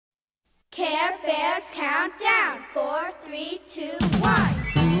Bears count down. 4, 3, 2, 1.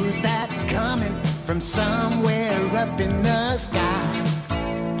 Who's that coming from somewhere up in the sky?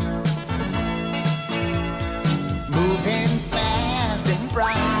 Moving fast and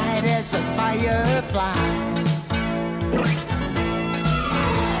bright as a firefly.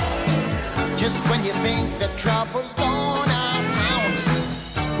 Just when you think the trouble's gonna pounce,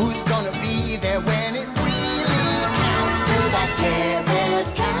 who's gonna be there when it really counts? Do that Care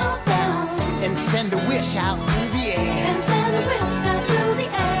Bears countdown and send a wish out through the air. And send a wish out through the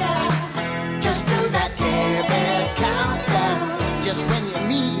air. Just do that Care Bears countdown. Just when you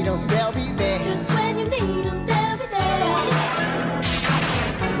need them, they'll be there. Just when you need them, they'll be there.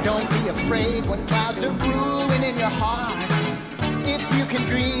 Don't be afraid when clouds are brewing in your heart. If you can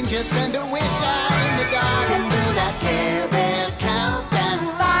dream, just send a wish out in the dark and do that Care Bears countdown.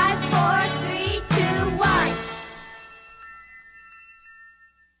 5, 4, 3, 2, 1.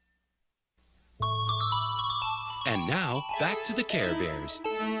 And now, back to the Care Bears.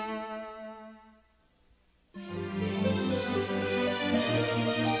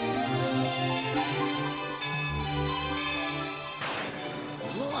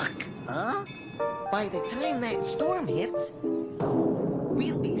 Look, huh? By the time that storm hits,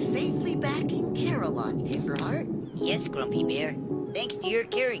 we'll be safely back in Carolot, Tenderheart. Yes, Grumpy Bear. Thanks to your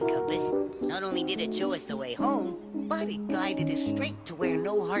carrying compass, not only did it show us the way home, But it guided us straight to where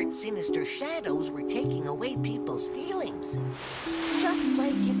No Heart's sinister shadows were taking away people's feelings. Just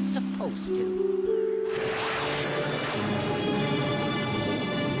like it's supposed to.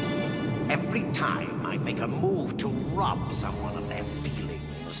 Every time I make a move to rob someone of their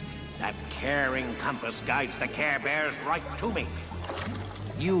feelings, that caring compass guides the Care Bears right to me.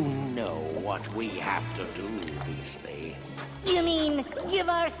 You know what we have to do, Beasley. You mean give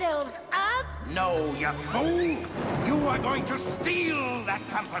ourselves up? No, you fool! You are going to steal that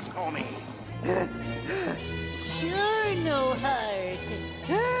compass for me! Sure, No Heart.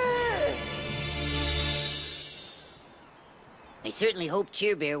 I certainly hope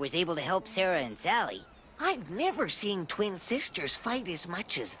Cheer Bear was able to help Sarah and Sally. I've never seen twin sisters fight as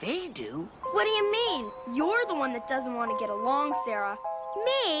much as they do. What do you mean? You're the one that doesn't want to get along, Sarah.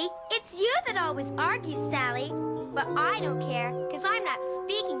 Me? It's you that always argues, Sally. But I don't care, because I'm not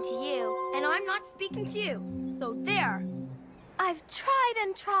speaking to you. And I'm not speaking to you. So there. I've tried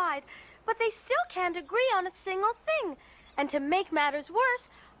and tried, but they still can't agree on a single thing. And to make matters worse,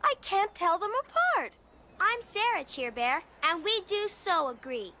 I can't tell them apart. I'm Sarah, Cheer Bear, and we do so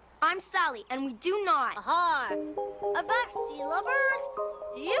agree. I'm Sally, and we do not. Aha! Avast, ye lovers!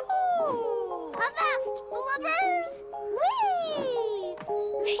 Yoo-hoo! Avast, lubbers! Whee!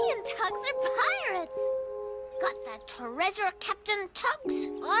 Me and Tugs are pirates! Got the treasure, Captain Tugs?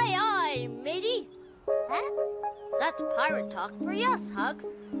 Aye, aye, matey. Huh? That's pirate talk for us, Hugs.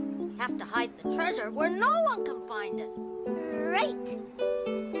 Have to hide the treasure where no one can find it. Right.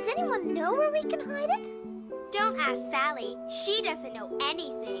 Does anyone know where we can hide it? Don't ask Sally. She doesn't know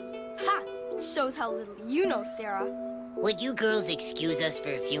anything. Ha! Shows how little you know, Sarah. Would you girls excuse us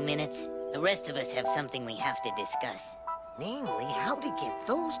for a few minutes? The rest of us have something we have to discuss. Namely, how to get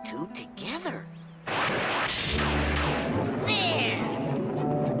those two together. There!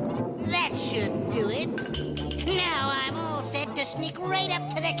 That should do it. Now I'm all set to sneak right up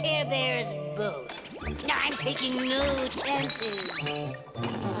to the Care Bears' boat. I'm taking no chances.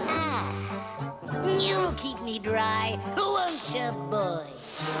 You'll keep me dry, won't you, boy?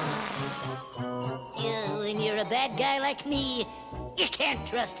 When you're a bad guy like me, you can't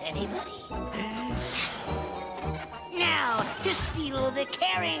trust anybody. Now, to steal the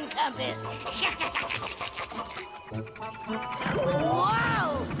carrying compass.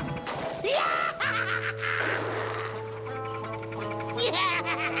 Whoa!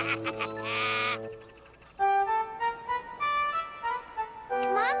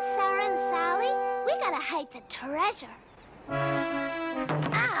 Come on, Sarah and Sally. We gotta hide the treasure.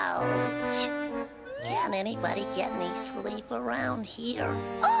 Ouch! Can't anybody get any sleep around here?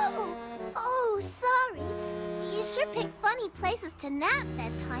 Oh, sorry. You sure pick funny places to nap,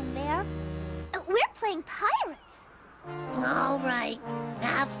 Bedtime Bear. We're playing pirates. All right,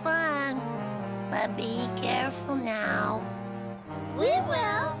 have fun. But be careful now. We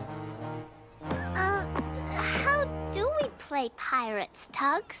will. How do we play pirates,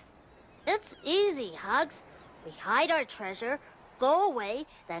 Tugs? It's easy, Hugs. We hide our treasure, go away,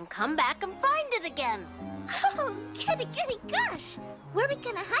 then come back and find it again. Oh, goody gosh. Where are we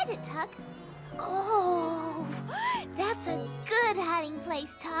gonna hide it, Tugs? Oh, that's a good hiding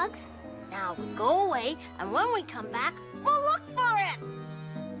place, Tugs. Now we go away, and when we come back, we'll look for it.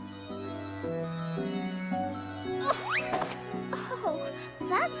 Oh,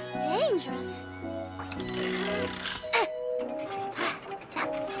 that's dangerous.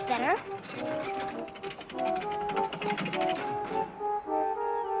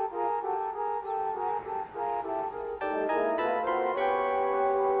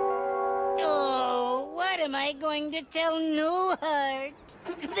 am I going to tell No Heart?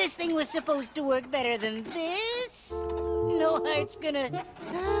 This thing was supposed to work better than this. No Heart's gonna...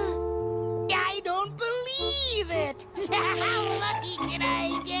 I don't believe it! How lucky can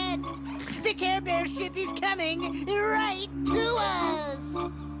I get? The Care Bear ship is coming right to us!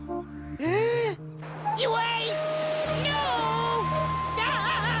 You wait! No! Stop!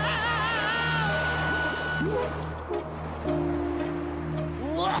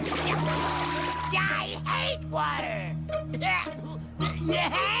 I hate water!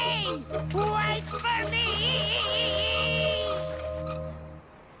 Hey! Wait for me!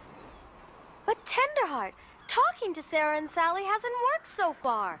 But Tenderheart, talking to Sarah and Sally hasn't worked so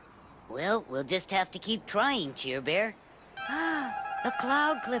far. Well, we'll just have to keep trying, Cheer Bear. Ah, the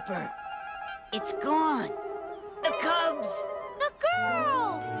Cloud Clipper. It's gone. The Cubs. The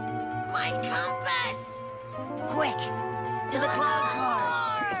girls! My compass! Quick, to the Cloud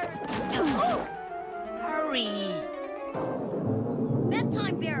Cars. Hurry.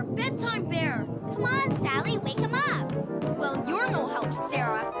 Bedtime Bear! Bedtime Bear! Come on, Sally, wake him up. Well, you're no help,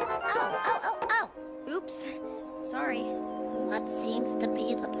 Sarah. Ow. Oops. Sorry. What seems to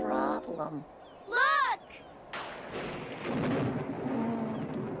be the problem? Look!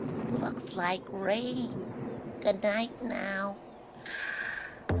 Looks like rain. Good night now.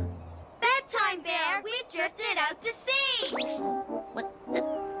 Bedtime Bear, we've drifted out to sea. What the...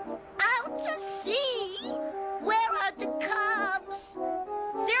 Out to sea? Where are the Cubs?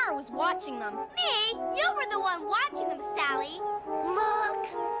 Sarah was watching them. Me? You were the one watching them, Sally. Look!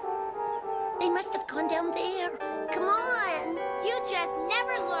 They must have gone down there. Come on! You just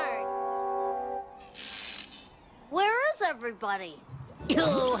never learn. Where is everybody?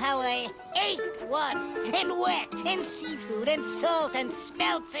 Oh, how I hate one, and wet, and seafood, and salt, and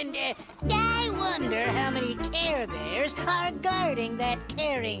smelts, and I wonder how many Care Bears are guarding that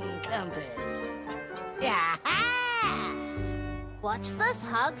caring compass. Aha! Watch this,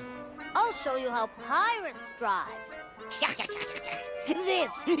 Hugs. I'll show you how pirates drive.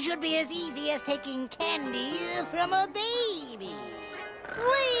 This should be as easy as taking candy from a baby.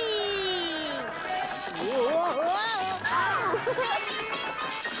 Whee!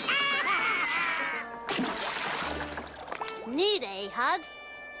 Neat, eh, Hugs?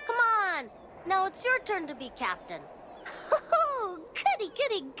 Come on. Now it's your turn to be captain. Oh,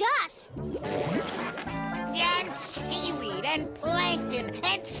 goody gosh. And seaweed, and plankton,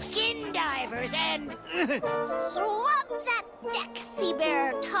 and skin divers, and... Swap that deck, Sea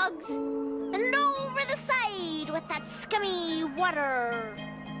Bear, Tugs. And over the side with that scummy water.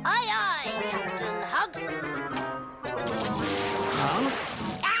 Aye, aye, Captain Hugs.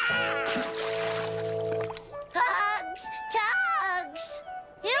 Tugs!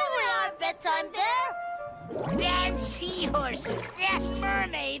 Here we are, Bedtime Bear. And seahorses, and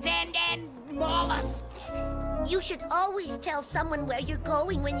mermaids, and mollusks. You should always tell someone where you're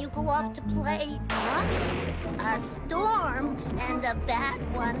going when you go off to play. Huh? A storm and a bad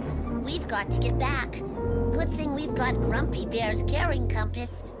one. We've got to get back. Good thing we've got Grumpy Bear's caring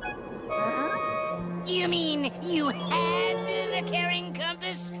compass. Huh? You mean you had the caring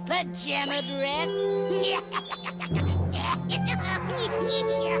compass, Pajama Breath?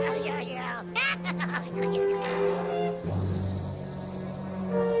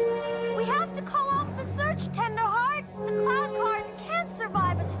 We have to call off the search, Tenderheart. The Cloud Cars can't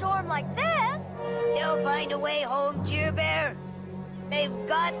survive a storm like this. They'll find a way home, Cheer Bear. They've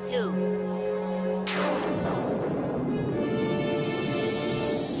got to.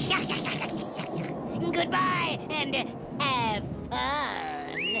 Goodbye, and have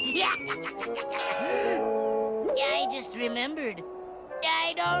fun. I just remembered.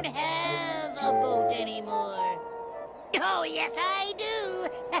 I don't have a boat anymore. Oh, yes, I do.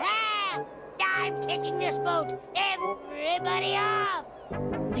 I'm taking this boat. Everybody off.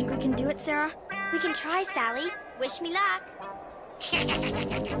 Think we can do it, Sarah? We can try, Sally. Wish me luck.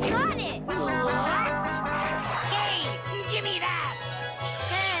 Got it! What? Hey, give me that.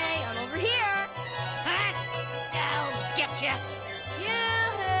 Hey, I'm over here. Huh? I'll get you.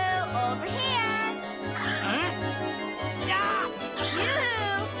 Yoo-hoo! Over here. Huh? Stop!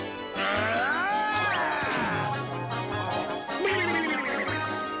 Yoo-hoo!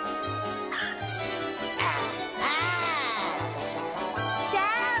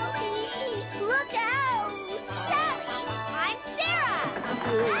 Sally! Look out! Sally! I'm Sarah!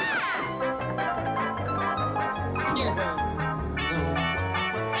 Ah!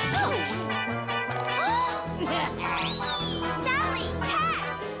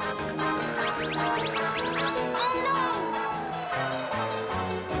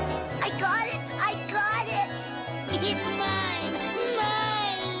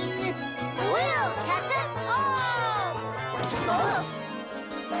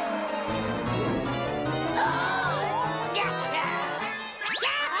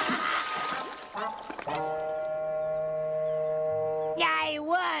 I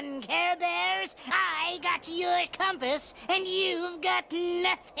won, Care Bears. I got your compass, and you've got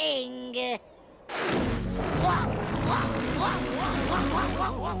nothing.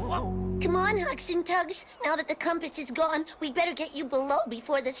 Come on, Hugs and Tugs. Now that the compass is gone, we'd better get you below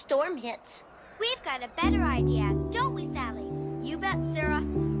before the storm hits. We've got a better idea, don't we, Sally? You bet, Sarah.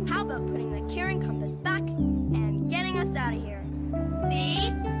 How about putting the carrying compass back and getting us out of here?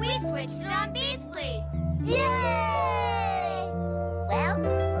 See? We switched it on Beastly! Yay! Well,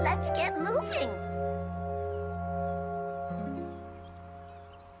 let's get moving.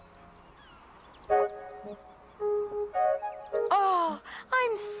 Oh,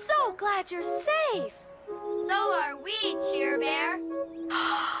 I'm so glad you're safe. So are we, Cheer Bear.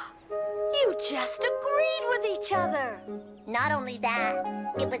 You just agreed with each other. Not only that,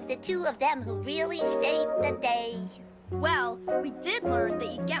 it was the two of them who really saved the day. Well, we did learn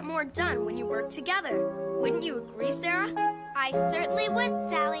that you get more done when you work together. Wouldn't you agree, Sarah? I certainly would,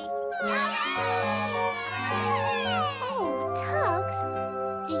 Sally. Oh, Tugs,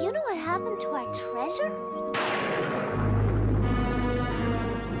 do you know what happened to our treasure?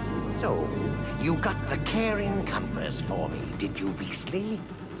 So, you got the caring compass for me, did you, Beastly?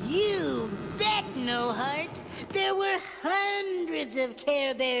 You bet, No Heart. There were hundreds of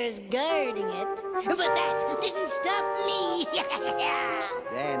Care Bears guarding it, but that didn't stop me.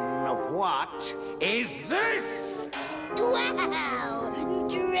 Then what is this? Wow!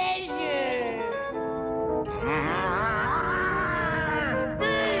 Treasure!